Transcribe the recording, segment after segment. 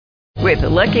With the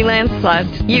Lucky Land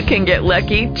Slots, you can get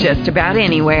lucky just about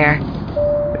anywhere.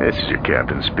 This is your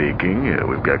captain speaking.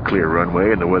 We've got clear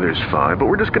runway and the weather's fine, but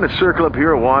we're just going to circle up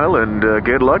here a while and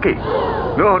get lucky.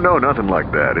 No, nothing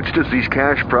like that. It's just these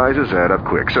cash prizes add up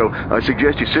quick. So I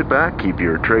suggest you sit back, keep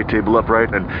your tray table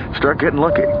upright, and start getting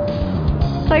lucky.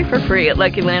 Play for free at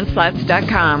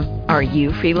LuckyLandSlots.com. Are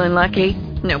you feeling lucky?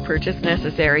 No purchase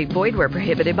necessary. Void where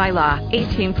prohibited by law.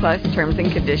 18 plus terms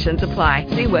and conditions apply.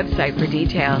 See website for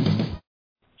details.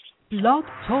 Blog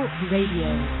Talk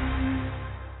Radio.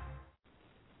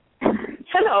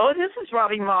 Hello, this is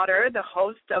Robbie Motter, the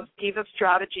host of Diva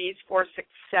Strategies for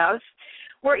Success,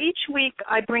 where each week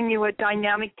I bring you a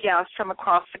dynamic guest from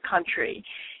across the country.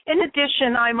 In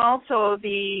addition, I'm also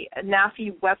the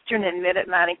NAFI Western and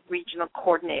Mid-Atlantic Regional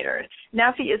Coordinator.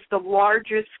 NAFI is the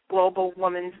largest global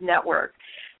women's network.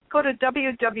 Go to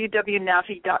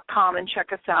www.nafi.com and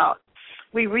check us out.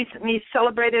 We recently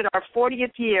celebrated our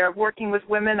 40th year of working with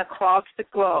women across the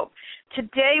globe.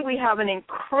 Today we have an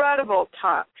incredible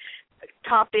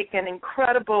topic, an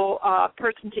incredible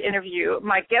person to interview.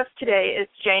 My guest today is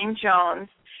Jayne Jones.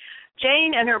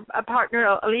 Jayne and her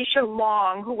partner, Alicia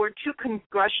Long, who were two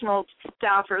congressional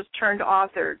staffers turned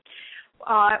authors,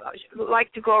 like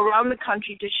to go around the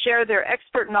country to share their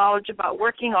expert knowledge about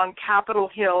working on Capitol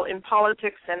Hill in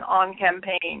politics and on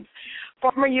campaigns.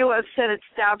 Former U.S. Senate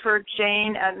staffer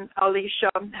Jayne and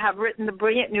Alicia have written the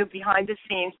brilliant new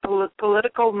behind-the-scenes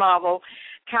political novel,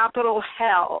 Capitol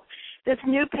Hell. This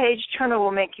new page-turner will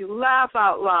make you laugh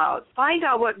out loud. Find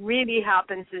out what really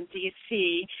happens in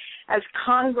D.C. as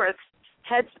Congress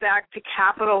heads back to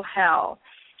Capitol Hell.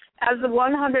 As the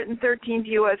 113th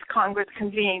U.S. Congress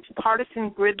convenes, partisan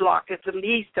gridlock is the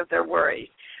least of their worries.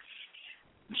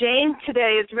 Jayne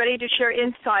today is ready to share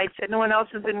insights that no one else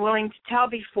has been willing to tell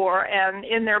before, and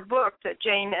in their book that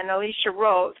Jayne and Alicia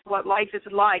wrote, What Life is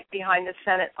Like Behind the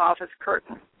Senate Office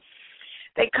Curtain.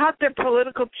 They cut their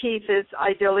political teeth as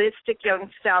idealistic young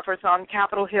staffers on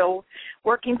Capitol Hill,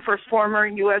 working for former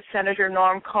U.S. Senator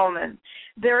Norm Coleman.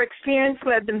 Their experience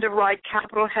led them to write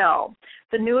Capitol Hell,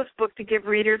 the newest book to give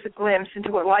readers a glimpse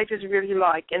into what life is really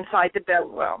like inside the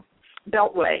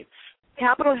Beltway.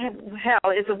 Capitol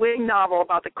Hell is a witty novel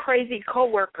about the crazy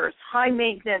co-workers,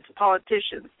 high-maintenance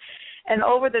politicians, and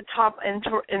over-the-top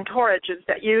entourages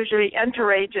that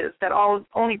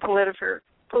only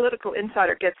political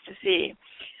insider gets to see.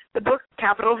 The book,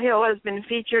 Capitol Hill, has been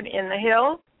featured in The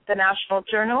Hill, The National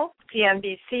Journal,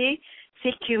 CNBC,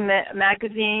 CQ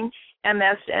Magazine,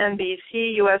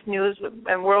 MSNBC, U.S. News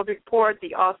and World Report,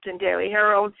 the Austin Daily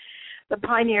Herald, the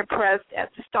Pioneer Press,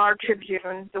 at the Star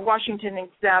Tribune, the Washington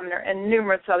Examiner, and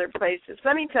numerous other places.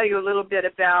 Let me tell you a little bit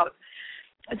about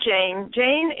Jayne.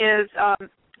 Jayne is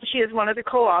she is one of the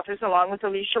co-authors, along with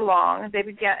Alicia Long. They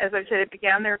began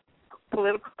their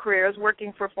political careers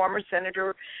working for former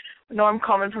Senator Norm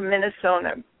Coleman from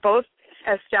Minnesota, both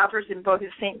as staffers in both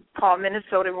his St. Paul,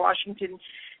 Minnesota, and Washington,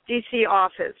 D.C.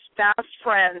 office. Fast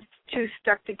friends, two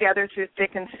stuck together through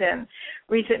thick and thin.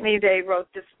 Recently, they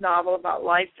wrote this novel about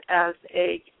life as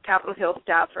a Capitol Hill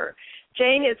staffer.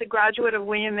 Jayne is a graduate of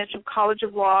William Mitchell College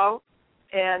of Law,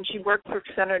 and she worked for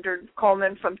Senator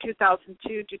Coleman from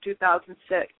 2002 to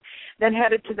 2006, then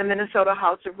headed to the Minnesota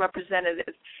House of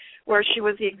Representatives, where she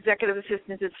was the executive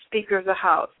assistant to the Speaker of the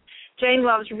House. Jayne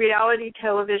loves reality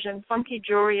television, funky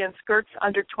jewelry, and skirts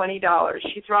under $20.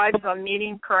 She thrives on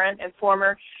meeting current and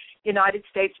former United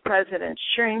States presidents,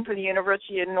 cheering for the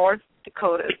University of North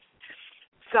Dakota's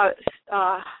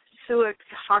Sioux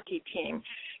hockey team,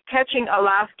 catching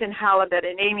Alaskan halibut,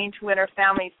 and aiming to win her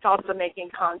family's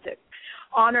salsa-making contest.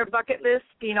 On her bucket list,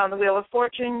 being on the Wheel of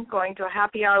Fortune, going to a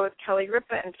happy hour with Kelly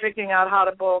Ripa, and figuring out how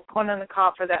to boil corn on the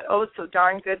cob for that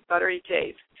oh-so-darn good buttery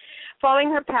taste.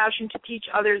 Following her passion to teach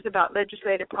others about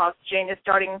legislative process, Jayne is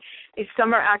starting a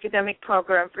summer academic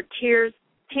program for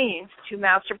teens to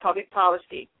master public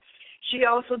policy. She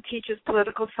also teaches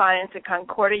political science at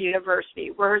Concordia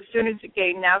University, where her students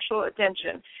gain national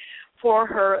attention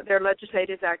for their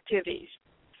legislative activities.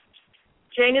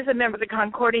 Jayne is a member of the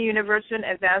Concordia University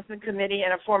Advancement Committee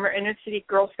and a former inner-city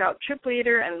Girl Scout troop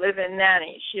leader and live-in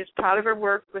nanny. She is proud of her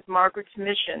work with Margaret's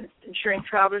mission, ensuring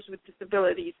travelers with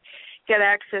disabilities get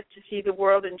access to see the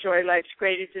world, enjoy life's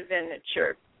greatest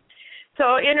adventure.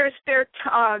 So in her spare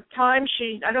time,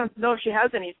 I don't know if she has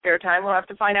any spare time. We'll have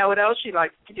to find out what else she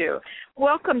likes to do.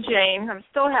 Welcome, Jayne. I'm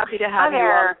so happy to have you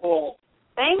on board.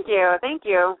 Thank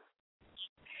you.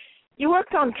 You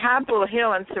worked on Capitol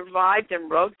Hill and survived and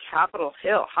wrote Capitol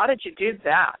Hill. How did you do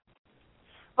that?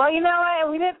 Well,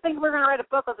 we didn't think we were going to write a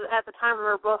book at the time we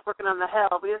were both working on the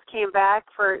Hill. We just came back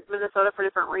for Minnesota for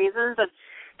different reasons and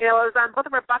it was on both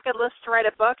of our bucket lists to write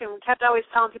a book, and we kept always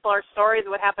telling people our stories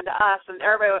of what happened to us, and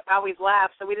everybody always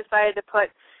laughed. So we decided to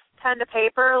put pen to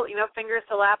paper, fingers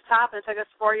to laptop, and it took us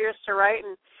 4 years to write,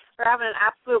 and we're having an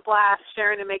absolute blast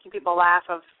sharing and making people laugh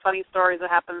of funny stories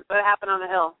that happened on the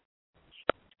Hill.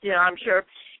 Yeah, I'm sure.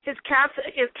 Is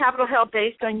Capitol Hill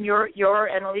based on your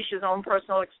and Alicia's own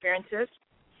personal experiences?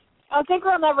 I think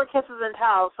we'll never kisses and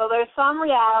tells. So there's some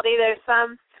reality. There's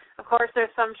some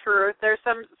truth. There's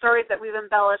some stories that we've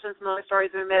embellished and some other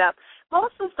stories we've made up.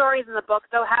 Most of the stories in the book,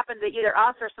 though, happen to either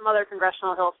us or some other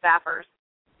Congressional Hill staffers.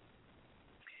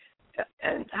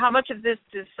 And how much of this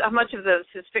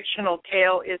fictional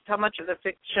tale is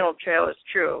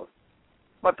true?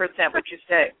 What percent would you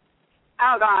say?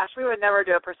 Oh, gosh, we would never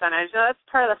do a percentage. That's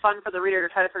part of the fun for the reader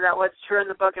to try to figure out what's true in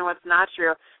the book and what's not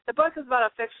true. The book is about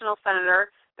a fictional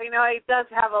senator, but, it does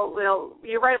have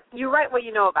you write what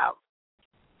you know about.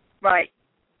 Right.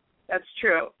 That's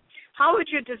true. How would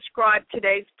you describe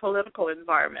today's political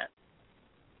environment?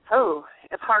 Oh,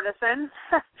 it's partisan.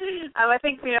 I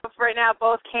think, right now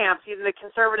both camps, even the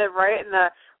conservative right and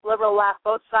the liberal left,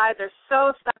 both sides are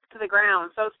so stuck to the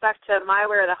ground, so stuck to my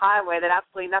way or the highway that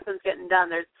absolutely nothing's getting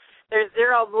done. There's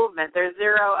zero movement. There's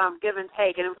zero give and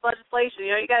take. And with legislation,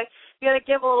 you got to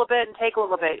give a little bit and take a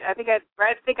little bit. I think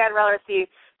I'd rather see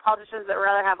politicians that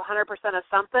rather have 100% of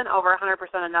something over 100%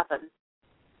 of nothing.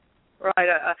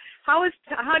 Right. How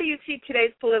do you see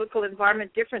today's political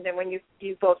environment different than when you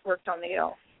both worked on the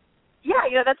Hill?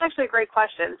 Yeah, that's actually a great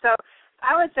question. So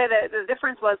I would say that the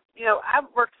difference was, I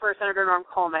worked for Senator Norm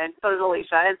Coleman, so did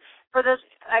Alicia, and for this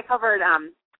I covered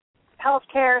health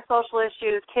care, social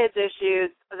issues, kids issues,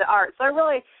 the arts. So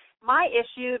my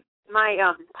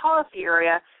policy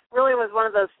area really was one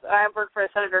of those. I worked for a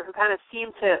senator who kind of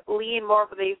seemed to lean more.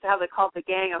 They used to have they called the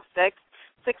Gang of Six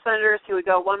senators who would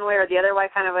go one way or the other way,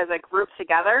 kind of as a group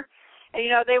together. And,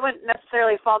 they wouldn't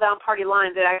necessarily fall down party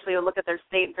lines. They'd actually look at their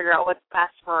state and figure out what's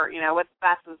best for, what's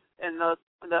best in the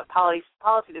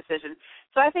policy decision.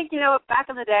 So I think, back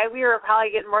in the day, we were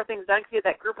probably getting more things done because we had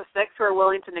that group of six who were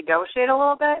willing to negotiate a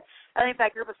little bit. I think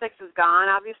that group of six is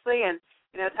gone, obviously, and,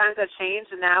 times have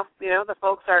changed, and now, the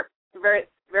folks are very,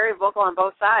 very vocal on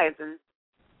both sides and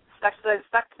stuck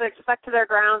to their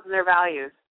grounds and their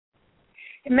values.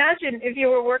 Imagine if you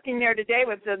were working there today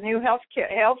with the new health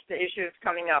issues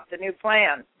coming up, the new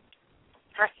plan.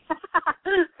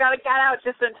 Got out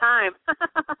just in time.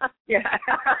 Yeah,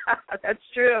 that's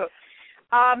true.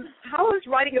 How was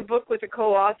writing a book with a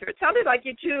co-author? It sounded like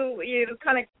you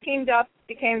kind of teamed up,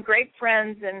 became great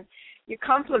friends, and you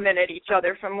complimented each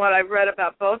other from what I've read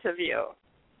about both of you.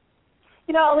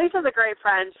 Alicia's a great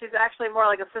friend. She's actually more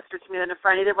like a sister to me than a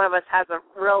friend. Neither one of us has a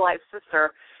real-life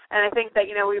sister. And I think that,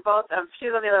 we both,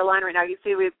 she's on the other line right now. You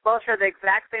see, we both share the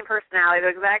exact same personality,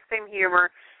 the exact same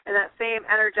humor, and that same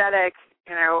energetic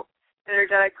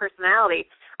personality.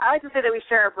 I like to say that we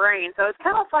share a brain. So it's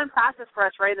kind of a fun process for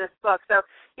us writing this book. So,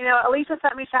 Alicia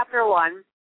sent me chapter 1.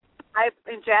 I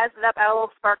jazzed it up, added a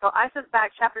little sparkle. I sent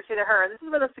back chapter 2 to her, and this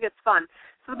is where this gets fun.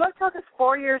 So the book took us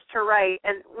 4 years to write,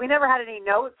 and we never had any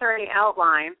notes or any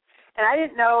outline. And I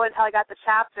didn't know until I got the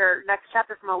next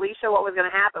chapter from Alicia, what was going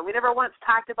to happen. We never once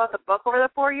talked about the book over the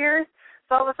 4 years.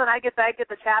 So all of a sudden, I get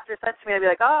the chapter sent to me, I'd be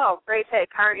like, oh, great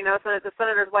take. So the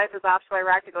senator's wife is off to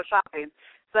Iraq to go shopping.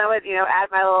 So I would,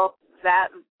 add my little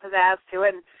pizzazz to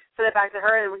it and send it back to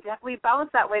her, and we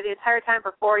bounced that way the entire time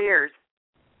for 4 years.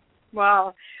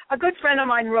 Wow. A good friend of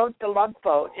mine wrote The Love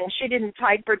Boat, and she didn't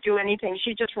type or do anything.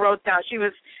 She just wrote down. She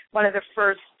was one of the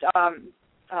first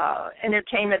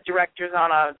entertainment directors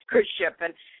on a cruise ship,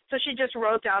 and so she just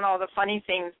wrote down all the funny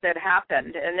things that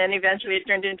happened, and then eventually it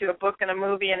turned into a book and a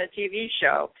movie and a TV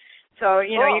show. So as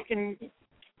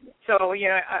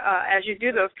you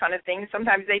do those kind of things,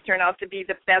 sometimes they turn out to be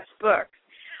the best books.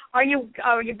 Are you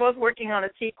both working on a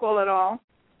sequel at all?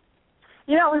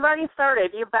 We've already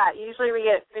started. You bet. Usually we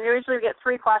get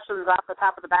 3 questions off the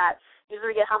top of the bat. Usually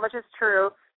we get how much is true.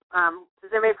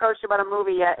 Has anybody approached you about a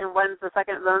movie yet, and when's the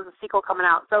sequel coming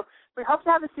out? So we hope to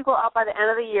have the sequel out by the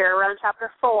end of the year, around chapter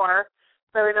 4.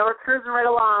 So we know we're cruising right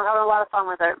along, having a lot of fun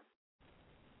with it.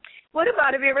 What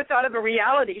about, have you ever thought of a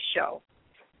reality show?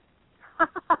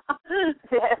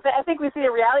 I think we see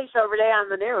a reality show every day on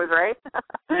the news, right?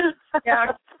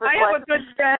 Yeah, I have a good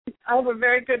friend. I have a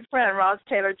very good friend, Roz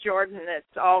Taylor Jordan.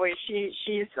 It's always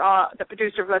she's the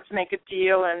producer of Let's Make a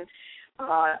Deal and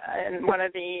one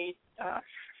of the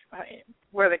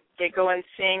where they go and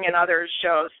sing and other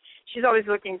shows. She's always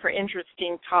looking for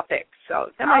interesting topics.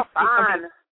 So that might be fun.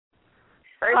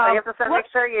 Very fun. You have to make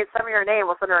sure you send me her name.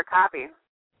 We'll send her a copy.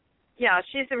 Yeah,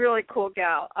 she's a really cool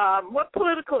gal. What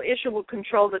political issue will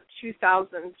control the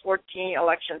 2014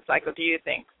 election cycle, do you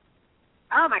think?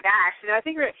 Oh, my gosh. I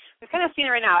think we've kind of seen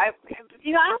it right now. I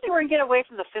don't think we're going to get away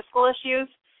from the fiscal issues.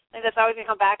 I think that's always going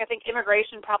to come back. I think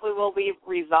immigration probably will be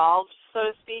resolved, so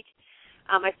to speak.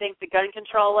 I think the gun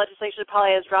control legislation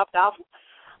probably has dropped off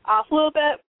a little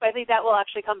bit, but I think that will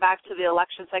actually come back to the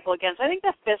election cycle again. So I think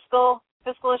the fiscal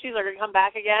issues are going to come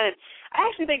back again. And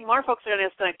I actually think more folks are going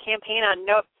to campaign on,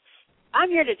 nope, I'm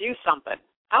here to do something.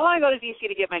 I want to go to D.C.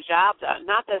 to get my job done,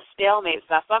 not the stalemate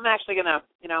stuff. So I'm actually going to,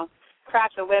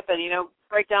 crack the whip and,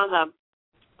 break down the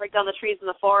trees in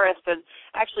the forest and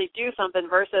actually do something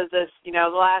versus this, the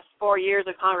last 4 years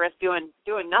of Congress doing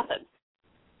nothing.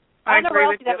 I don't know where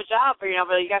else you'd have a job, but you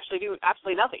actually do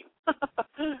absolutely nothing.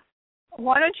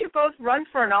 Why don't you both run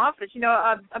for an office?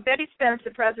 Betty Spence,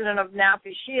 the president of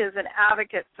NAPI, she is an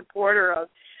advocate supporter of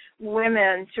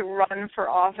women to run for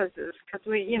offices because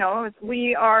we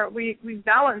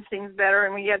balance things better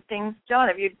and we get things done.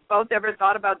 Have you both ever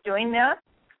thought about doing that?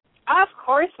 Of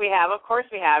course we have.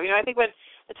 I think when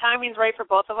the timing's right for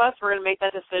both of us, we're going to make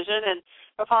that decision, and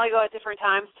we'll probably go at different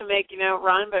times to make,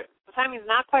 run, but the timing's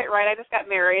not quite right. I just got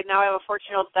married. Now I have a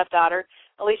 14-year-old stepdaughter.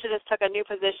 Alicia just took a new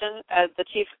position as the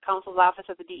Chief Counsel's office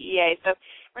at the DEA. So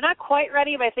we're not quite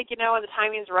ready, but I think, when the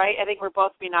timing's right, I think we're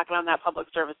both be knocking on that public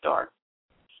service door.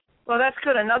 Well, that's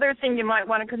good. Another thing you might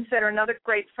want to consider, another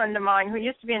great friend of mine who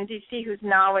used to be in D.C., who's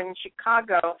now in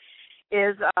Chicago,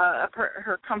 is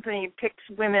her company picks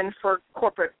women for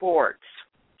corporate boards.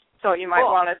 So you might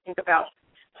want to think about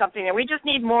something. And we just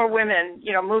need more women,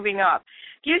 moving up.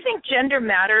 Do you think gender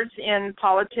matters in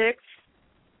politics?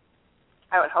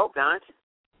 I would hope not.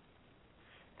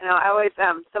 I always,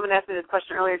 someone asked me this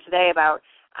question earlier today about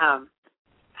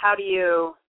how do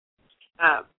you,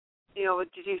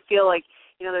 did you feel like,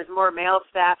 there's more male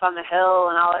staff on the Hill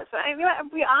and all that. So, to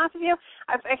be honest with you,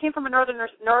 I came from a northern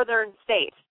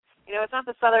state. It's not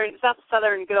the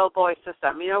southern good old boy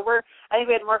system. I think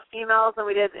we had more females than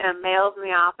we did males in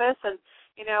the office, and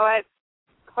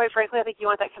quite frankly, I think you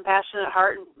want that compassionate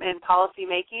heart in policy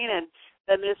making and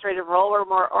the administrative role. We're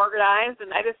more organized,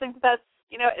 and I just think that's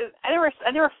I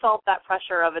never felt that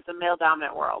pressure of it's a male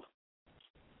dominant world.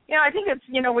 Yeah, I think it's,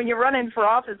 when you're running for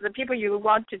office, the people you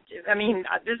want to,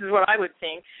 this is what I would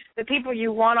think, the people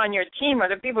you want on your team are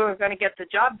the people who are going to get the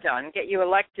job done, get you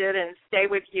elected and stay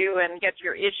with you and get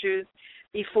your issues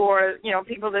before,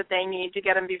 people that they need to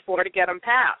get them before to get them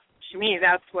passed. To me,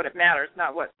 that's what it matters,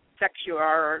 not what sex you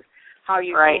are or how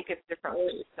you think it's different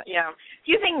ways. Yeah.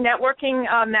 Do you think networking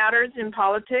matters in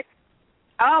politics?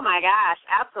 Oh, my gosh,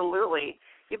 absolutely.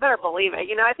 You better believe it.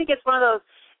 I think it's one of those,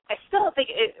 I still think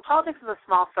politics is a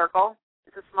small circle.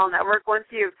 It's a small network. Once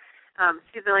you,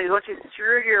 once you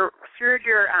screwed your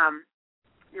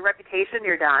reputation,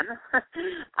 you're done.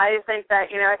 I think that,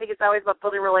 I think it's always about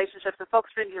building relationships, and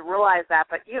folks need to realize that,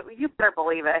 but you better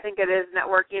believe it. I think it is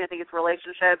networking. I think it's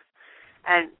relationships,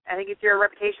 and I think it's your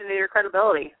reputation and your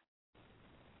credibility.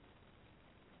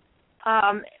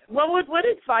 What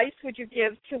advice would you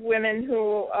give to women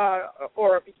who,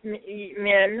 or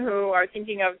men who are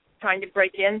thinking of trying to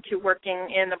break into working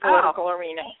in the political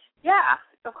arena? Yeah,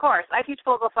 of course. I teach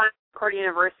political science at Concordia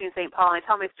University in St. Paul, and I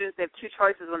tell my students they have two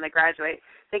choices when they graduate.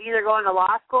 They can either go into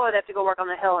law school or they have to go work on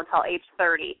the Hill until age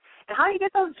 30. And how you get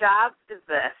those jobs is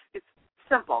this. It's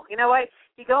simple. You know what?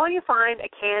 You go and you find a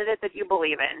candidate that you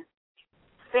believe in.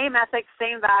 Same ethics,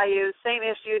 same values, same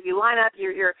issues. You line up,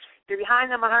 you're behind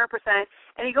them 100%,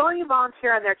 and you go and you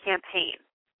volunteer on their campaign.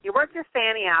 You work your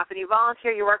fanny off, and you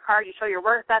volunteer, you work hard, you show your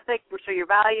work ethic, you show your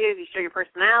values, you show your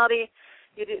personality.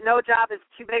 No job is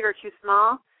too big or too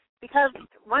small, because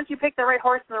once you pick the right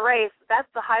horse in the race, that's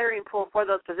the hiring pool for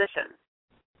those positions.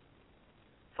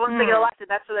 So once they get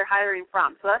elected, that's where they're hiring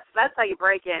from. So that's how you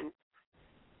break in.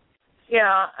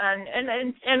 Yeah,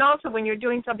 and also when you're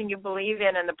doing something you believe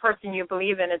in and the person you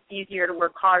believe in, it's easier to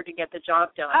work hard to get the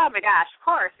job done. Oh, my gosh, of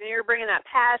course. And you're bringing that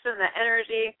passion, that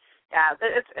energy. Yeah,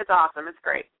 it's awesome. It's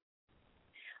great.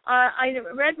 I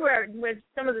read where with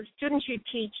some of the students you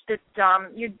teach that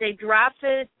they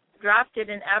drafted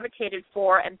and advocated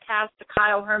for and passed the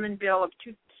Kyle Herman Bill of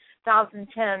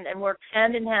 2010 and worked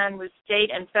hand in hand with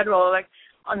state and federal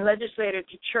legislators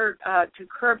to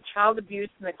curb child abuse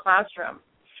in the classroom.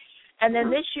 And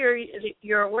then this year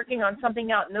you're working on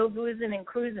something out, no boozing and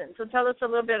cruising. So tell us a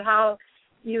little bit how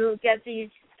you get these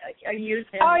youth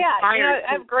inspired. Oh, yeah,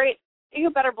 I'm great. You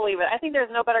better believe it. I think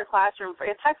there's no better classroom.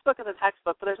 A textbook is a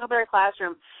textbook, but there's no better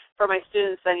classroom for my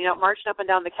students than, marching up and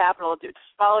down the Capitol,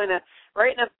 writing a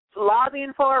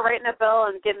bill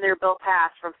and getting their bill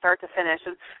passed from start to finish.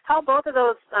 And how both of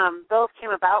those bills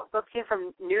came about, both came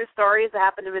from news stories that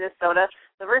happened in Minnesota.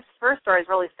 The first story is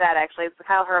really sad, actually. It's the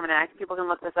Kyle Herman Act. People can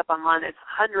look this up online. It's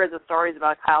hundreds of stories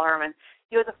about Kyle Herman.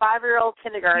 He was a 5-year-old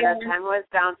kindergarten at the time who has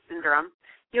Down syndrome.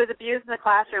 He was abused in the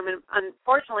classroom, and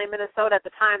unfortunately, in Minnesota at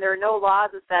the time, there were no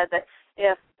laws that said that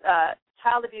if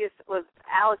child abuse was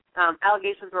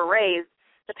allegations were raised,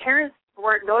 the parents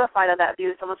weren't notified of that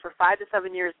abuse almost for 5 to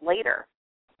 7 years later.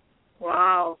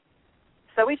 Wow.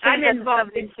 So we changed that to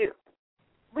 72.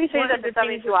 We changed that to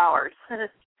 72 hours.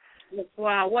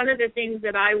 Wow. One of the things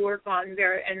that I work on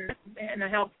there, and I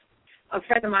help a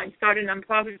friend of mine start a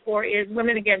nonprofit for, is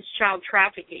Women Against Child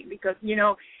Trafficking, because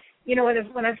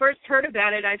when I first heard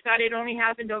about it, I thought it only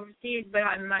happened overseas, but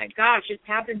my gosh, it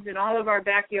happens in all of our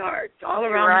backyards, all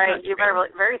around the country.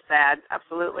 Right, very sad,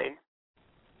 absolutely.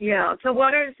 Yeah. So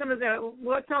what are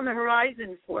what's on the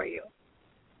horizon for you?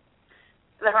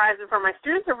 The horizon for my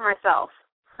students or for myself?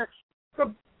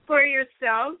 For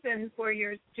yourself and for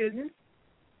your students?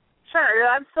 Sure.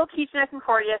 I'm still teaching at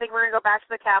Concordia. I think we're going to go back to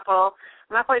the Capitol.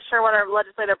 I'm not quite sure what our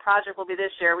legislative project will be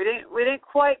this year. We didn't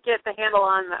quite get the handle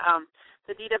on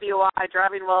the DWI,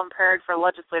 driving while impaired, for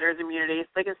legislators' immunity.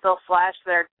 So they can still flash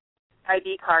their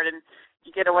ID card and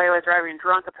you get away with driving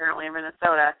drunk, apparently, in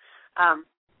Minnesota.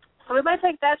 So we might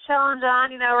take that challenge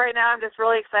on. Right now I'm just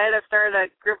really excited. I've started a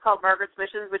group called Margaret's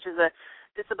Missions, which is a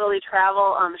disability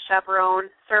travel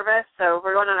chaperone service. So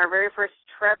we're going on our very first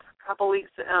trip a couple weeks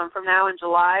from now in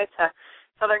July to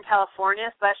Southern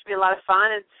California. So that should be a lot of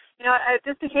fun. And, I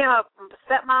just became a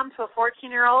stepmom to a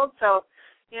 14-year-old. So,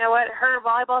 you know what, her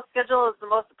volleyball schedule is the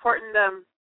most important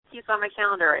piece on my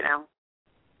calendar right now.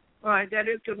 Right, that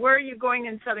is good. Where are you going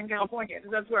in Southern California?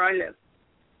 Because that's where I live.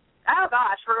 Oh,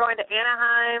 gosh, we're going to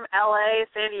Anaheim, L.A.,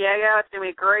 San Diego. It's going to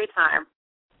be a great time.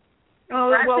 Oh,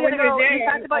 well, when you're there. You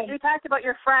talked about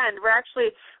your friend.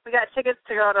 We got tickets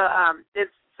to go to,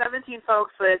 it's 17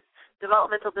 folks with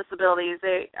developmental disabilities.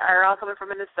 They are all coming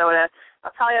from Minnesota,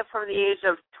 probably up from the age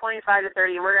of 25 to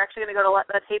 30, and we're actually going to go to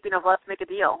the taping of Let's Make a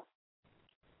Deal.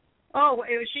 Oh,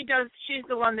 she's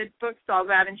the one that books all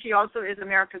that, and she also is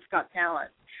America's Got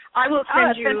Talent. I will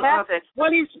send you. Fantastic.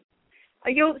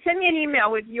 You'll send me an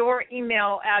email with your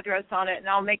email address on it, and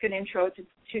I'll make an intro to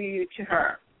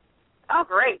her. Oh,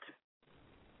 great.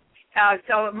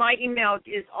 So my email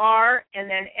is R and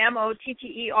then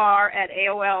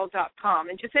MOTTER@AOL.com.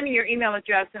 And just send me your email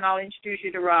address, and I'll introduce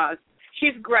you to Roz.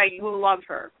 She's great. You will love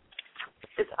her.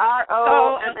 It's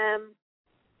ROMM.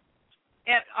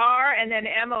 At R and then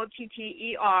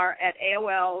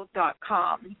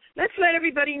MOTTER@AOL.com. Let's let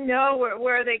everybody know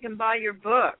where they can buy your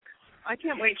book. I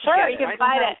can't wait to get it. Sure, you can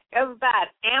buy it at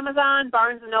Amazon,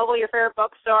 Barnes & Noble, your favorite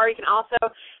bookstore. You can also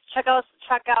check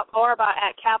out more about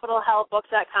at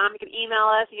CapitolHealthBooks.com. You can email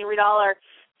us. You can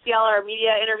see all our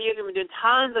media interviews. We've been doing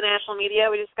tons of national media.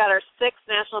 We just got our 6th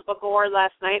National Book Award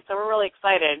last night, so we're really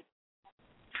excited.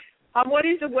 What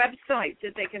is the website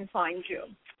that they can find you?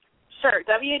 Sure,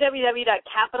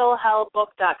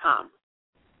 www.CapitolHealthBook.com.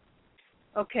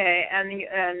 Okay, and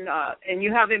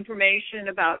you have information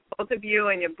about both of you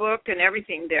and your book and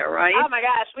everything there, right? Oh my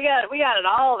gosh, we got it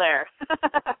all there.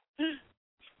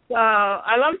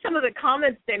 I love some of the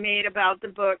comments they made about the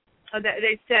book.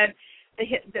 They said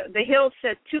the Hill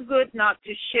said too good not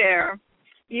to share.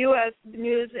 U.S.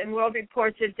 News and World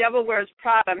Report said Devil Wears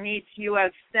Prada meets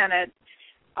U.S. Senate.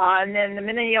 And then the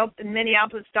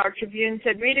Minneapolis Star Tribune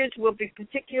said readers will be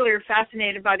particularly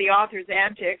fascinated by the author's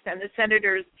antics and the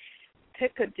senator's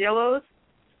picadillos.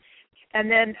 And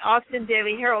then Austin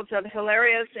Daily Herald said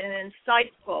hilarious and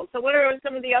insightful. So what are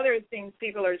some of the other things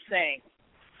people are saying?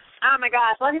 Oh, my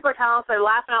gosh. A lot of people are telling us they're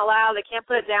laughing out loud. They can't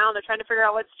put it down. They're trying to figure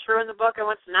out what's true in the book and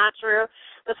what's not true.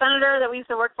 The senator that we used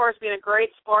to work for is being a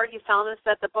great sport. He's telling us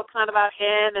that the book's not about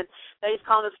him and that he's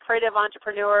calling us creative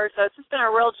entrepreneurs. So it's just been a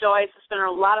real joy. It's just been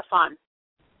a lot of fun.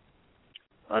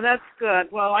 Well, that's good.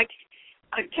 Well, I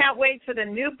can't wait for the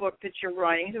new book that you're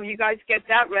writing. So when you guys get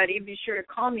that ready, be sure to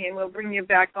call me and we'll bring you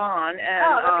back on.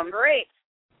 And, that'd be great.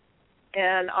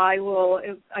 And I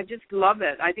just love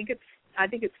it. I think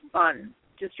it's fun.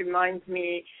 Just reminds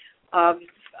me of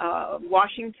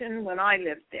Washington when I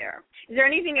lived there. Is there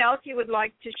anything else you would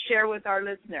like to share with our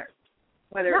listeners?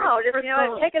 No, just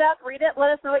pick it up, read it,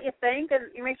 let us know what you think, and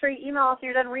you make sure you email us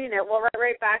when you're done reading it. We'll write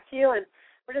right back to you, and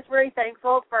we're just very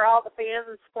thankful for all the fans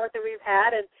and support that we've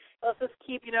had, and let's just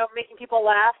keep, making people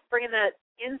laugh, bringing that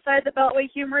inside the Beltway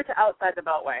humor to outside the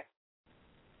Beltway.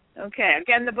 Okay.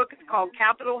 Again, the book is called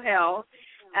Capitol Hell.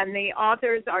 And the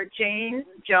authors are Jayne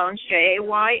Jones,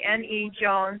 Jayne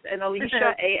Jones, and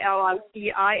Alicia,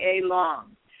 Alicia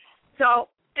Long. So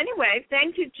anyway,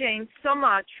 thank you, Jayne, so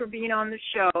much for being on the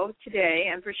show today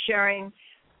and for sharing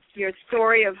your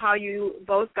story of how you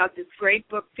both got this great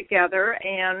book together.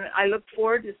 And I look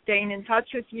forward to staying in touch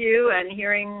with you and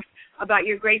hearing about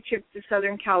your great trip to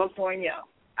Southern California.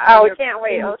 Oh, we can't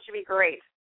wait. Oh, it should be great.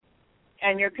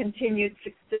 And your continued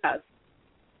success.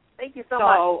 Thank you so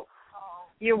much.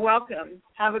 You're welcome.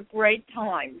 Have a great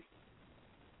time.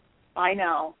 Bye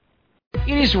now.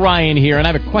 It is Ryan here, and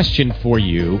I have a question for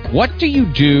you. What do you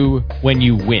do when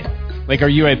you win? Like, are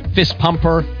you a fist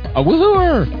pumper, a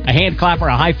woohooer, a hand clapper,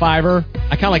 a high fiver?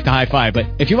 I kind of like the high five, but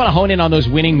if you want to hone in on those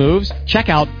winning moves, check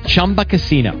out Chumba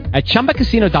Casino. At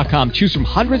ChumbaCasino.com, choose from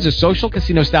hundreds of social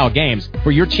casino-style games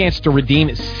for your chance to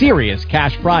redeem serious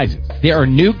cash prizes. There are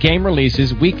new game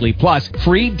releases weekly, plus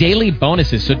free daily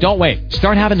bonuses, so don't wait.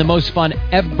 Start having the most fun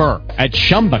ever at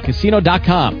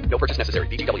ChumbaCasino.com. No purchase necessary.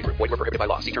 VGW Group. Void where prohibited by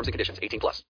law. See terms and conditions. 18+.